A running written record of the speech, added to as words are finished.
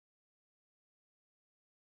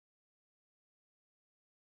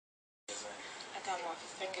got my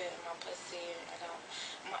finger in my pussy. I got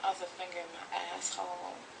my other finger in my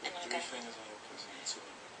asshole. And I got 3 fingers on your pussy and 2 in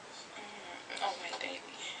your pussy. oh my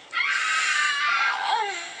baby.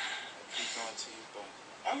 Keep going to your butt.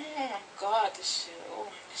 Oh my god, this shit. Oh, I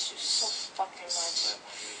miss you so fucking much. Slap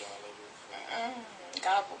my meat all over your face.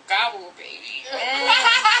 Gobble, gobble, baby. Yeah!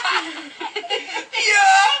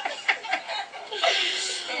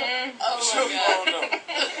 Oh my god.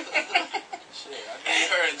 Shit, I need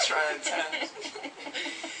her in trying times.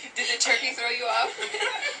 Did the turkey throw you off?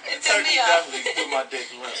 The turkey definitely threw my dick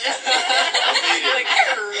limp. Immediately.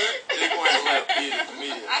 Dick went limp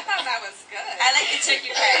immediately. I thought that was good. I like the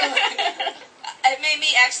turkey part. It made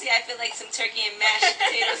me actually, I feel like some turkey and mashed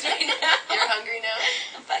potatoes right now. You're hungry now?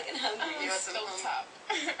 I'm fucking hungry. You want some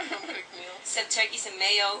home-cooked meal? Some turkey, some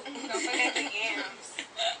mayo. Don't forget the yams.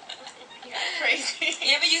 You're crazy.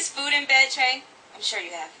 You ever use food in bed, Trey? I'm sure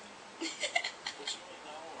you have. What you mean? I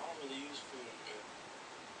don't really use food in bed.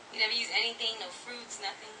 You never use anything? No fruits,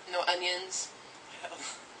 nothing? No onions?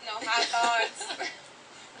 No hot dogs?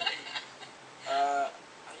 I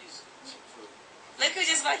use some fruit. Look who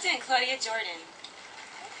just walked in, Claudia Jordan.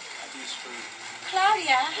 I use fruit.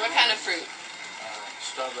 Claudia. What kind of fruit?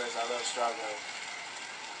 Strawberries. I love strawberries.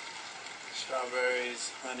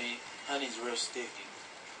 Strawberries, honey. Honey's real sticky.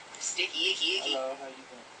 Sticky, icky, icky. Hello, how you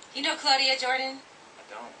doing? You know Claudia Jordan? I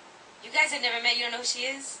don't. You guys have never met. You don't know who she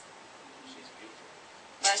is? She's beautiful.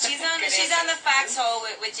 Well, she's on the Foxhole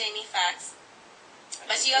with Jamie Foxx.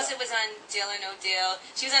 But she also was on Deal or No Deal.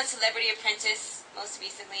 She was on Celebrity Apprentice most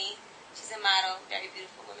recently. She's a model, very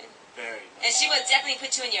beautiful woman. Very much. And she will definitely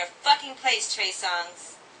put you in your fucking place, Trey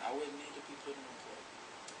Songz. I wouldn't need to be put in my place.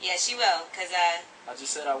 Yeah, she will, because, I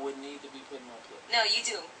just said I wouldn't need to be put in my place. no, you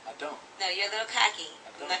do. I don't. No, you're a little cocky.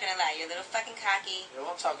 I'm not going to lie. You're a little fucking cocky. If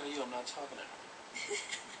I'm talking to you, I'm not talking to her.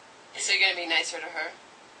 So you're going to be nicer to her?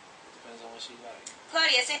 Depends on what she likes.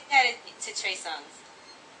 Claudia, say hi to Trey Songz.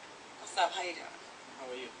 What's up? How you doing? How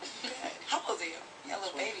are you? Good. How old are you? You got a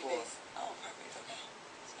little baby 24. face. Oh, perfect. Okay.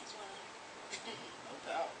 No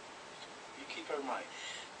doubt. You keep her mic.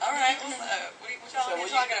 All right. What's up? What y'all So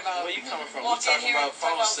talking about? Where you coming from? Walk We in talking here about and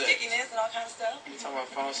phone talk about sex. stickiness and all kind of stuff. We talking about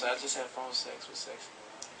phone sex. I just had phone sex with sexy.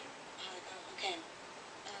 Who came?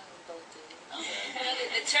 Both of you.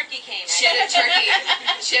 The turkey came. She had a turkey.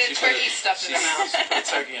 She had a turkey stuffed in her mouth. She put a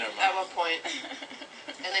turkey in her At mouth. one point.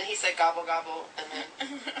 And then he said gobble gobble, and then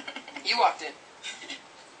you walked in.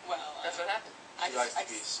 Well, That's what happened. She likes to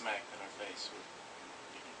be smacked in her face.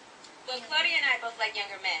 Well, Claudia and I both like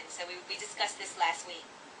younger men, so we discussed this last week.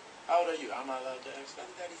 How old are you? I'm not allowed to ask that.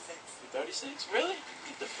 I'm 36. You're 36? Really?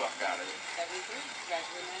 Get the fuck out of here. 73.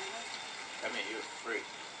 Graduated I mean, you're a freak.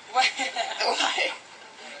 91. What? Why?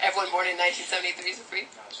 Everyone born in 1973 is a freak?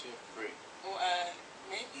 No, she a freak. Well,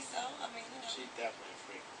 maybe so. I mean, you know. She definitely a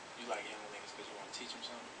freak. You like younger niggas because you want to teach them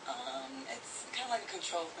something? It's kind of like a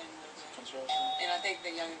control thing a little bit. Control something? And I think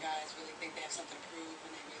the younger guys really think they have something to prove,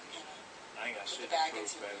 and they really kind of I ain't got put shit the to bag prove,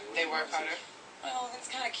 into baby. it. What They you work wanna harder. teach? Well, it's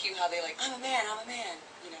kind of cute how they like, I'm a man.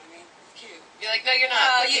 You know what I mean? It's cute. You're like, no, you're not.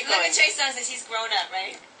 Oh, But keep look going. at Trey Songz as he's grown up,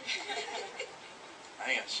 right? I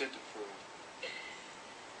ain't got shit to prove.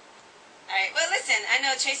 All right. Well, listen. I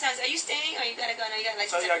know Trey Songz. Are you staying, or you gotta go? No, you gotta I like.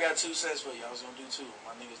 told you I got 2 sets for you. I was going to do 2.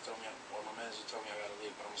 My niggas told me, or my manager told me I got to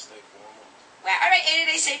leave, but I'm going to stay for 1 more. Wow. All right.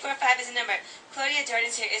 888-845 is the number. Claudia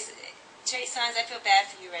Jordan's here. Is Trey Songz? I feel bad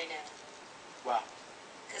for you right now. Wow.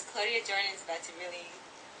 Because Claudia Jordan's about to really,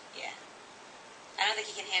 yeah. I don't think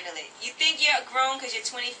he can handle it. You think you're grown because you're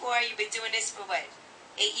 24? You've been doing this for what,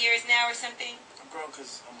 8 years now or something? I'm grown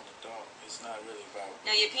because I'm an adult. It's not really about...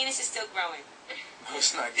 No, your penis is still growing. No,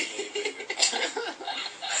 it's not getting any bigger.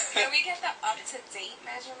 Can we get the up-to-date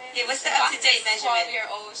measurement? Yeah, what's the up-to-date measurement?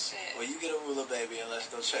 12-year-old shit. Well, you get a ruler, baby, and let's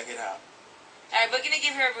go check it out. All right, we're going to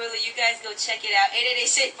give her a ruler. You guys go check it out.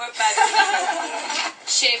 888-SHADE-45.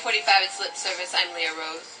 Shade 45, it's LipService. I'm Leah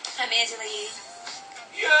Rose. I'm Angela Yee.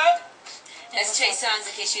 Yeah. That's Trey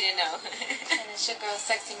Songz, in case you didn't know. And it's your girl,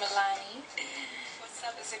 Sexy Milani. What's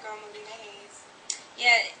up? It's your girl, Mileena.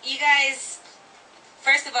 Yeah, you guys...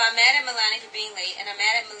 First of all, I'm mad at Milani for being late, and I'm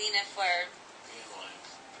mad at Mileena for...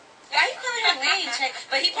 Why are you calling her lame, Trey?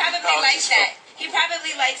 But he probably likes that. He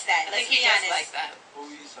probably likes that. I Let's think he be does honest. like that.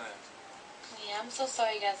 What were you saying? Yeah, I'm so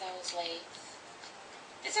sorry, guys, I was late.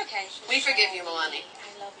 It's okay. We forgive you, Milani.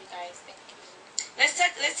 I love you guys. Thank you. Let's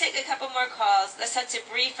take a couple more calls. Let's talk to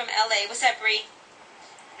Bree from LA. What's up, Bree?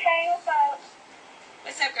 Hey, what's up?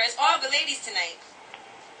 What's up, girls? All the ladies tonight.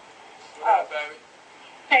 What up, baby?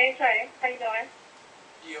 Hey, Trey. How you doing?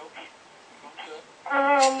 Yo.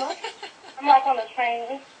 I'm good. I'm like on the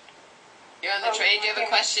train. You're on the train. Do you have a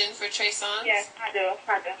question for Trey Songz? Yes, I do.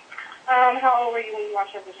 How old were you when you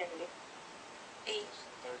lost your virginity? 8.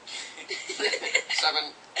 13.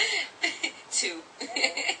 7. 2.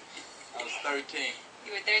 I was 13.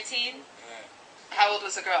 You were 13? Yeah. How old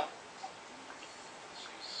was the girl? She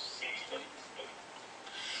was 16.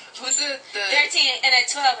 Who's the 13, and at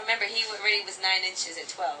 12, remember, he already was 9 inches at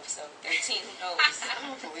 12, so 13, who knows? I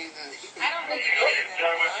don't believe this. I don't believe it.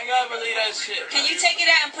 I ain't gotta believe that shit. Can you take it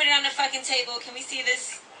out and put it on the fucking table? Can we see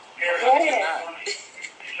this? Go ahead.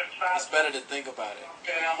 It's better to think about it.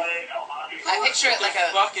 I picture it like What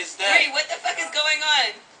the a. fuck is that? Bree, what the fuck is going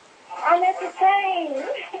on? I'm at the train.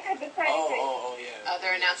 At the train. Oh, yeah. Oh,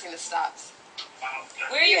 they're announcing the stops.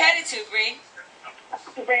 Where are you headed to, Bree?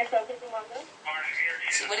 The brand focus in London.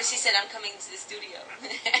 What if she said, I'm coming to the studio?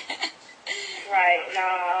 Right,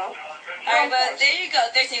 no. Alright, well, there you go,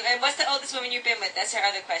 13. And what's the oldest woman you've been with? That's her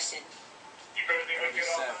other question.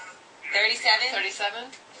 37. 37?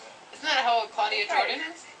 37? Isn't that how old Claudia Jordan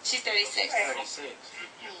is? She's 36. 36.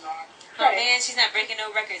 Oh man, she's not breaking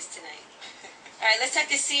no records tonight. Alright, let's talk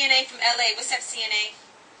to CNA from LA. What's up, CNA?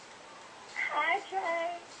 Hi,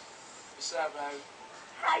 Trey. What's up, baby?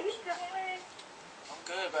 How you doing? I'm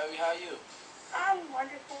good, baby. How you? I'm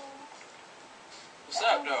wonderful. What's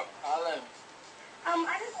up, though? Holla at me.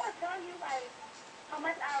 I just want to tell you, like, how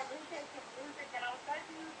much I appreciate your music, and I'm such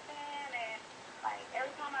a huge fan, and, like,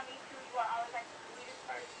 every time I meet you, you are always, like, the sweetest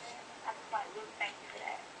person. I just, like, really thank you for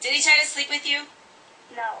that. Did he try to sleep with you?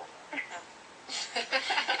 No.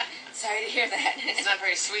 Sorry to hear that. It's not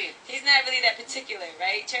very sweet. He's not really that particular,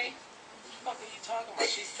 right, Trey? What the fuck are you talking about?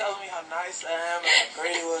 She's telling me how nice I am and how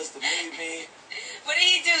great it was to meet me. What did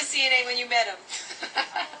he do, CNA, when you met him?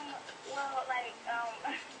 Well, like,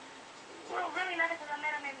 well, really nothing, because I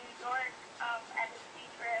met him in New York, at the ski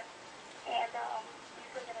trip, and, he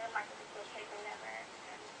was looking at him like it was okay or whatever, and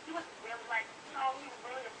he was really, like, you know, he was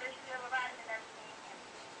really appreciative about it and everything, and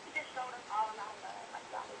he just showed us all around love, like,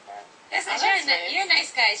 all his stuff. That's Oh, nice. that's nice. You're a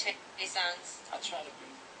nice guy, Trey Songz. I try to be.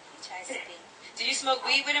 He tries to be. Did you smoke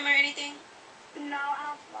weed with him or anything? No,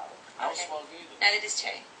 I don't smoke. I don't Okay. smoke either. Neither does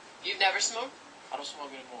Trey. You've never smoked? I don't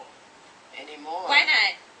smoke anymore. Anymore. Why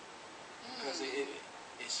not? Because it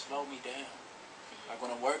slowed me down. Like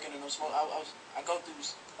when I'm working and I'm smoking, I go through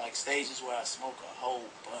like stages where I smoke a whole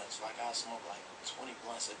bunch. Like I smoke like 20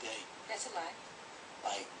 blunts a day. That's a lot.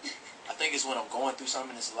 Like I think it's when I'm going through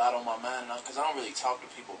something that's a lot on my mind. Because I don't really talk to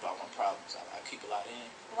people about my problems. I keep a lot in.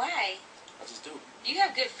 Why? I just do. You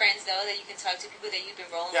have good friends, though, that you can talk to, people that you've been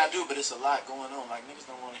rolling Yeah, I with. do, but it's a lot going on. Like niggas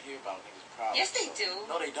don't want to hear about niggas' problems. Yes, they do.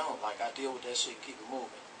 No, they don't. Like I deal with that shit and keep it moving.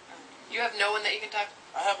 You have no one that you can talk to?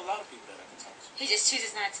 I have a lot of people that I can talk to. He just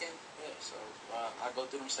chooses not to. Yeah, so I go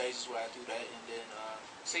through them stages where I do that, and then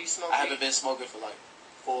So you smoke I weed? haven't been smoking for like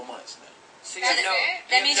 4 months now. So you have That's no. it?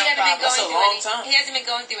 That means you haven't been That's going a through long anything. time. He hasn't been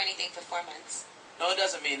going through anything for 4 months. No, it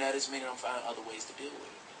doesn't mean that. It's meaning I'm finding other ways to deal with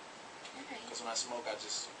it. Alright. Because when I smoke, I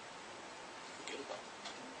just forget about it.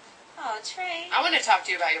 Oh, Trey. I want to talk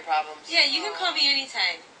to you about your problems. Yeah, you can call me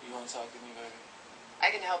anytime. You want to talk to me, baby?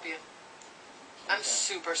 I can help you. I'm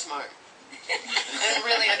super smart. And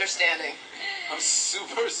really understanding. I'm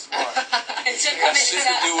super smart. And she'll I come got in shit and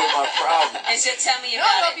to do with my problem. and she'll tell me No,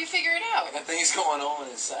 I'll about help it. you figure it out. I got things going on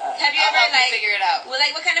inside. Have you I'll ever, help like, you figure it out. well,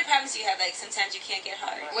 like, what kind of problems do you have? Like, sometimes you can't get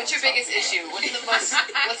hard. What's your biggest issue? What's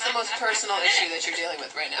the most personal issue that you're dealing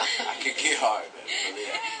with right now? I can get hard, baby.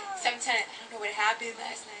 Really. Sometimes, I don't know what happened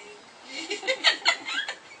last night.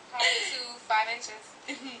 Hard to 5 inches.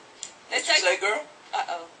 Let's What you say, girl?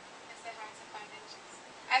 Uh-oh. I said hard to 5 inches.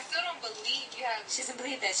 I still don't believe you have She doesn't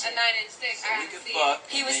believe that a shit. 9-inch dick. So I we have to can see fuck.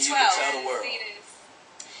 it. He and was then 12. You can I tell the have to world. see this.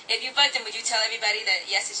 If you fucked him, would you tell everybody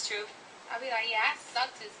that yes, it's true? I'll be like, yeah, I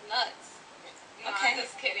sucked his nuts. No, Okay. I'm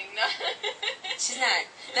just kidding. No. She's not.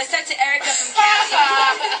 Let's talk to Erica from Cali.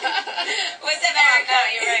 What's up, Erica?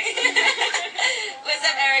 You're right. What's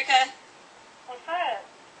up, Erica? What's up?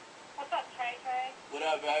 What's up, Trey? What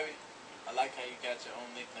up, baby? I like how you got your own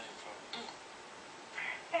nickname from me.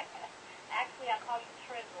 Actually, I call you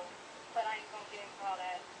Trizzle, but I ain't gonna get into all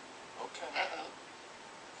that. Okay. Uh-oh.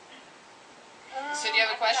 So do you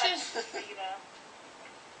have a question?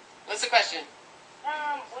 What's the question?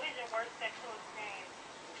 What is your worst sexual experience?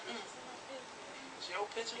 Is your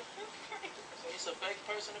picture? So it's a fake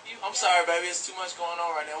person of you? I'm sorry, baby. It's too much going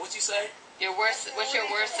on right now. What you say? What's your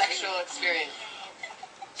worst sexual experience?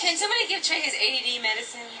 Can somebody give Trey his ADD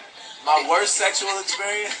medicine? My worst sexual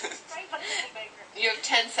experience? Trey's a little baker. You have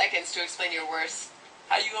 10 seconds to explain your worst.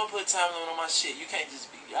 How you gonna put time limit on my shit? You can't just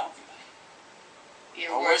be obvious.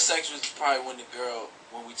 Your My worst worst. sexual is probably when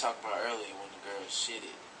we talked about earlier, when the girl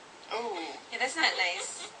shitted. Ooh. Yeah, that's not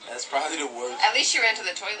nice. That's probably the worst. At least you ran to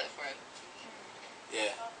the toilet for it.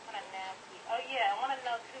 Yeah. Kind of nasty. Oh yeah, I want to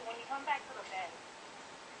know too. When you come back to the bed,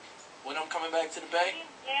 When I'm coming back to the Bay? Me and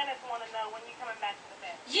Janice want to know when you're coming back to the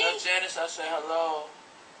Bay. Tell Janice I say hello.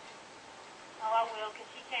 Oh, I will, because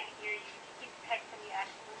she can't hear you. She keeps texting me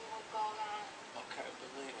asking me what's going on. Okay,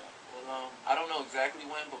 believe that. Well, I don't know exactly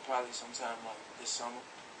when, but probably sometime like this summer.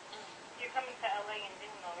 You're coming to LA in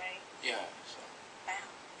June, though, right? Yeah, so Wow.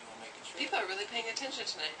 you gonna make a trip. People are really paying attention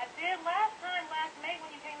tonight. I did last May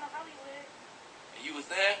when you came to Hollywood. And you was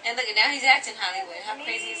there? And look, now he's acting Hollywood. How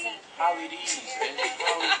crazy is that? Holly D's, man.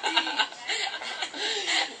 Holly D's.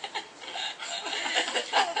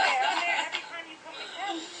 I'm there every time you come to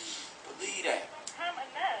Cali. Believe that. You don't come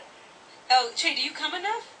enough. Oh, Trey, do you come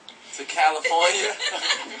enough? To California?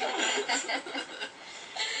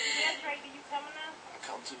 Yeah, Trey, do you come enough? I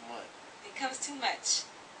come too much. It comes too much.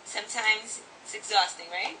 Sometimes it's exhausting,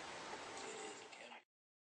 right?